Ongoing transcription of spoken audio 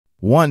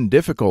One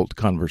difficult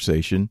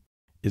conversation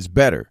is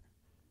better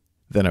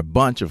than a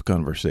bunch of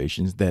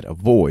conversations that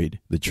avoid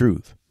the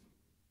truth.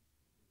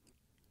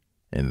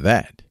 And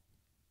that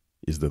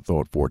is the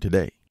thought for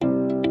today.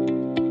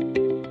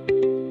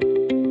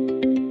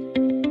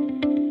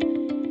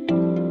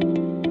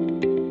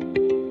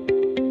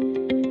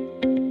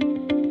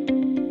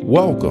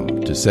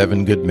 Welcome to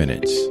 7 Good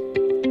Minutes.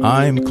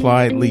 I'm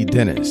Clyde Lee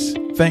Dennis.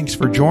 Thanks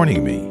for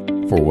joining me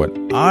for what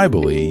I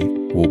believe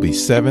will be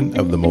 7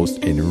 of the most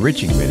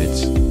enriching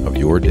minutes of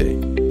your day.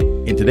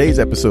 In today's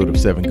episode of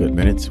 7 Good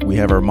Minutes, we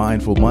have our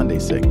Mindful Monday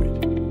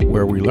segment,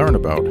 where we learn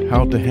about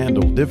how to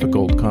handle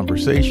difficult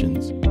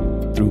conversations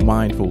through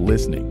mindful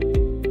listening.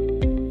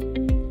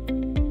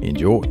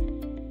 Enjoy.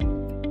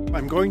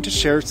 I'm going to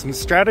share some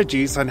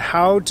strategies on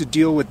how to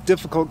deal with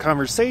difficult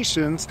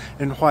conversations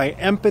and why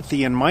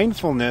empathy and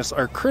mindfulness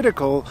are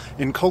critical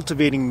in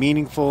cultivating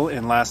meaningful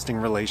and lasting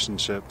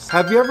relationships.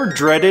 Have you ever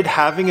dreaded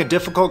having a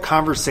difficult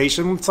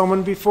conversation with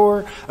someone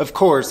before? Of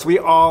course, we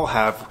all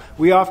have.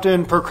 We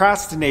often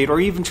procrastinate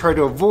or even try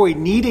to avoid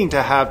needing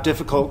to have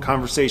difficult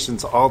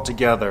conversations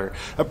altogether.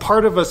 A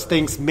part of us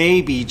thinks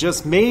maybe,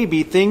 just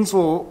maybe, things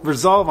will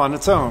resolve on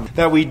its own,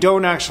 that we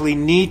don't actually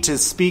need to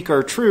speak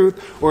our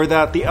truth, or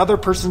that the other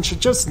person should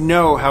just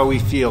know how we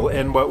feel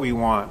and what we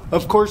want.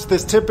 Of course,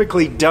 this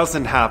typically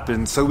doesn't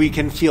happen, so we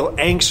can feel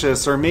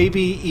anxious or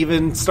maybe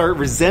even start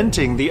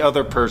resenting the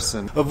other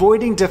person.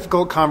 Avoiding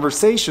difficult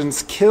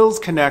conversations kills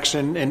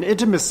connection and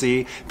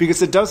intimacy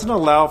because it doesn't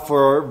allow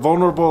for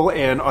vulnerable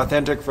and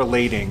authentic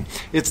relating.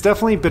 It's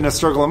definitely been a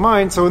struggle of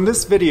mine, so in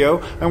this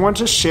video, I want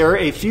to share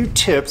a few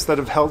tips that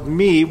have helped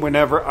me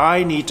whenever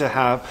I need to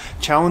have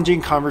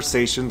challenging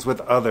conversations with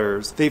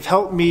others. They've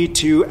helped me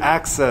to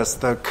access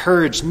the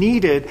courage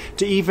needed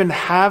to even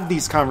have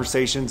these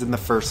conversations in the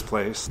first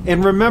place.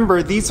 And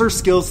remember, these are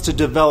skills to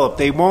develop.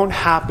 They won't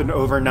happen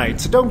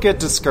overnight, so don't get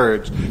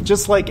discouraged.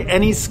 Just like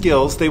any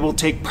skills, they will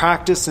take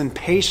practice and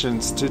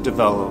patience to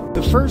develop.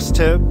 The first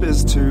tip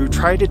is to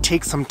try to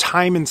take some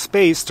time and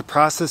space to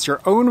process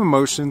your own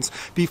emotions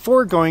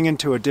before going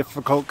into a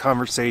difficult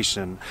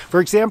conversation. For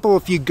example,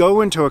 if you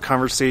go into a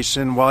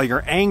conversation while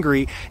you're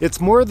angry, it's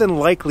more than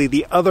likely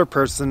the other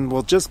person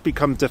will just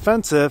become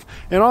defensive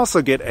and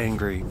also get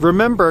angry.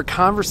 Remember, a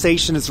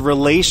conversation is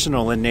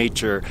relational in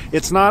nature.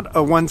 It's not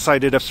a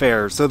one-sided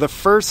affair. So the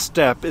first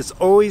step is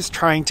always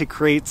trying to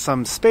create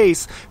some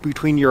space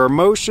between your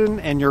emotion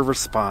and your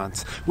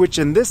response, which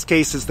in this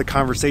case is the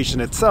conversation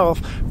itself,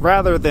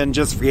 rather than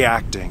just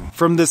reacting.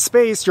 From this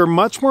space, you're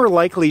much more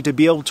likely to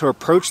be able to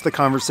approach the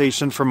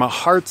conversation from a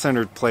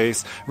heart-centered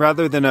place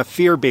rather than a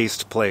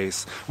fear-based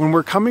place. When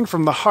we're coming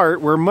from the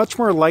heart, we're much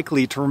more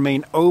likely to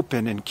remain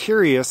open and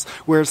curious,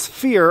 whereas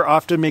fear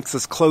often makes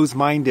us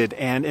closed-minded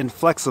and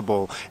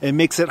inflexible. It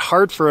makes it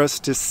hard for us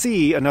to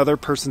see another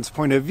person's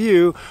point of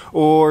view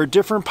or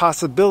different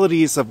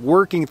possibilities of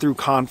working through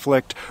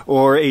conflict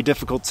or a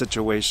difficult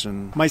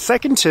situation. My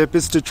second tip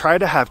is to try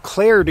to have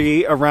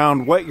clarity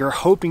around what you're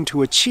hoping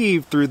to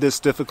achieve through this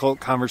difficult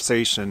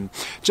conversation.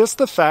 Just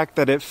the fact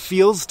that it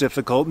feels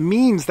difficult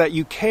means that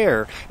you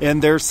care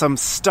and there's some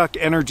stuck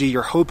energy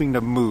you're hoping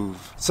to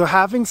move. So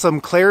having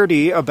some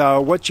clarity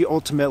about what you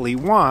ultimately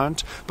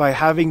want by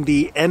having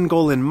the end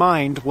goal in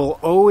mind will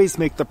always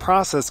make the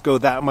process go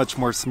that much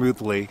more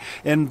smoothly.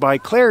 And by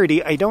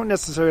clarity, I don't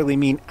necessarily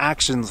mean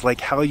actions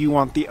like how you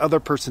want the other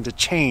person to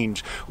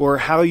change or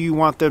how you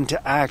want them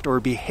to act or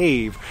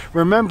behave.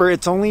 Remember,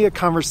 it's only a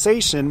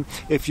conversation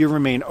if you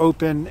remain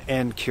open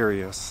and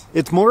curious.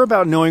 It's more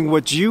about knowing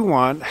what you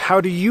want.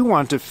 How do you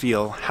want to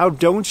feel? How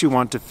don't you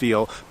want to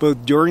feel,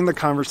 both during the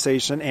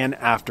conversation and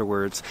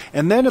afterwards?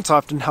 And then it's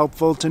often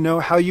helpful to know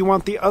how you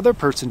want the other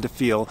person to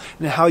feel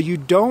and how you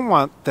don't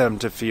want them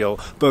to feel,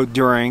 both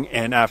during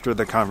and after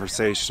the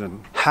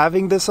conversation.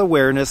 Having this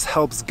awareness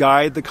helps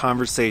guide the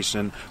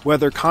conversation,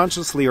 whether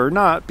consciously or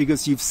not,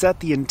 because you've set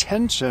the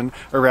intention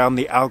around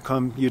the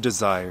outcome you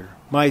desire.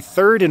 My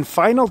third and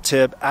final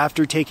tip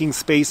after taking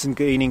space and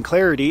gaining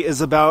clarity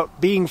is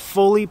about being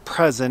fully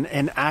present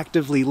and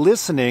actively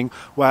listening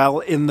while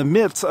in the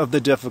midst of the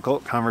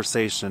difficult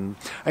conversation.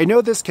 I know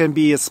this can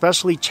be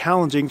especially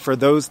challenging for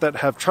those that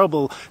have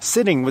trouble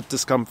sitting with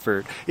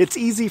discomfort. It's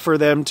easy for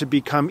them to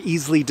become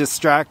easily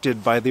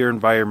distracted by their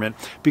environment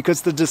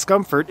because the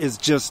discomfort is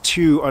just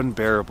too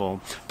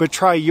unbearable. But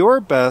try your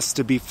best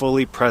to be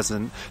fully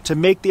present, to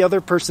make the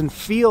other person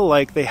feel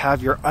like they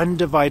have your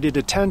undivided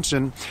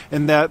attention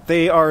and that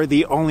they are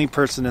the only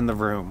person in the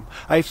room.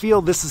 I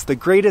feel this is the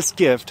greatest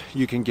gift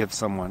you can give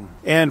someone.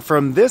 And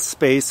from this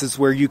space is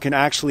where you can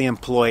actually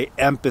employ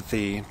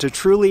empathy. To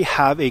truly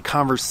have a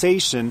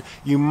conversation,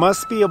 you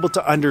must be able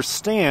to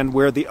understand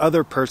where the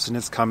other person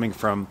is coming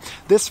from.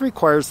 This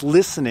requires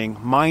listening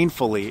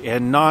mindfully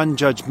and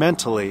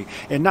non-judgmentally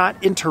and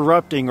not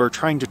interrupting or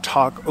trying to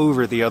talk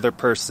over the other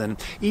person,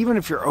 even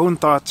if your own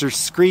thoughts are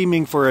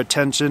screaming for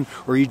attention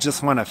or you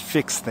just want to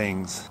fix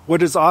things.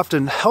 What is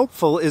often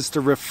helpful is to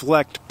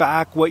reflect back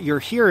back what you're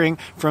hearing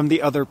from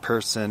the other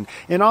person,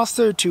 and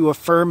also to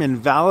affirm and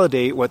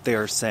validate what they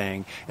are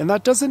saying. And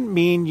that doesn't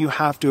mean you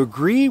have to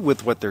agree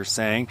with what they're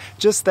saying,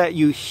 just that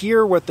you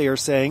hear what they are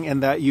saying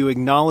and that you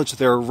acknowledge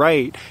their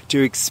right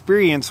to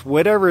experience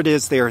whatever it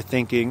is they are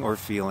thinking or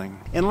feeling.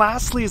 And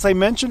lastly, as I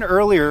mentioned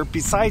earlier,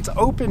 besides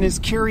openness,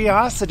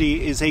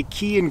 curiosity is a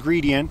key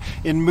ingredient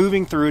in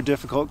moving through a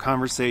difficult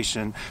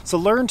conversation. So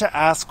learn to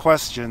ask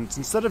questions.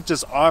 Instead of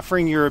just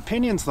offering your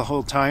opinions the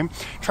whole time,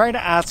 try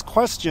to ask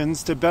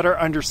questions to better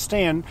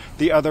understand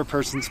the other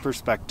person's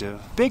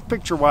perspective. Big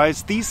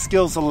picture-wise, these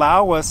skills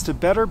allow us to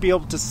better be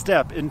able to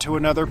step into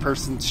another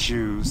person's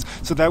shoes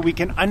so that we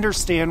can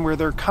understand where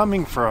they're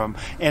coming from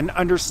and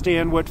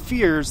understand what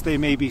fears they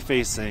may be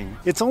facing.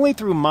 It's only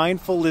through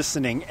mindful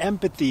listening,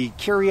 empathy,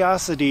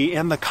 curiosity,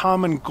 and the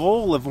common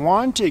goal of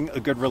wanting a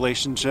good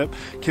relationship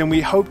can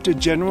we hope to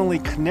genuinely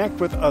connect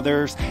with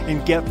others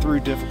and get through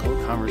difficult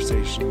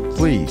conversations.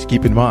 Please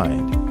keep in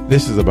mind,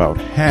 this is about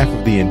half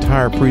of the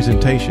entire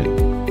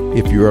presentation.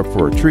 If you're up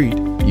for a treat,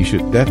 you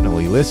should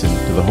definitely listen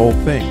to the whole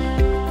thing.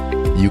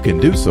 You can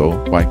do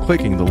so by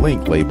clicking the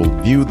link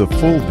labeled View the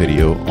Full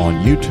Video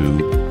on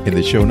YouTube in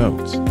the show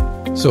notes.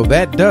 So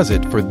that does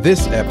it for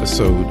this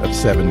episode of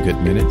 7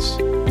 Good Minutes.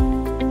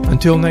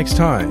 Until next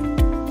time,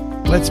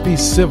 let's be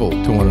civil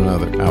to one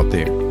another out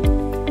there.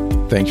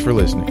 Thanks for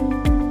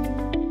listening.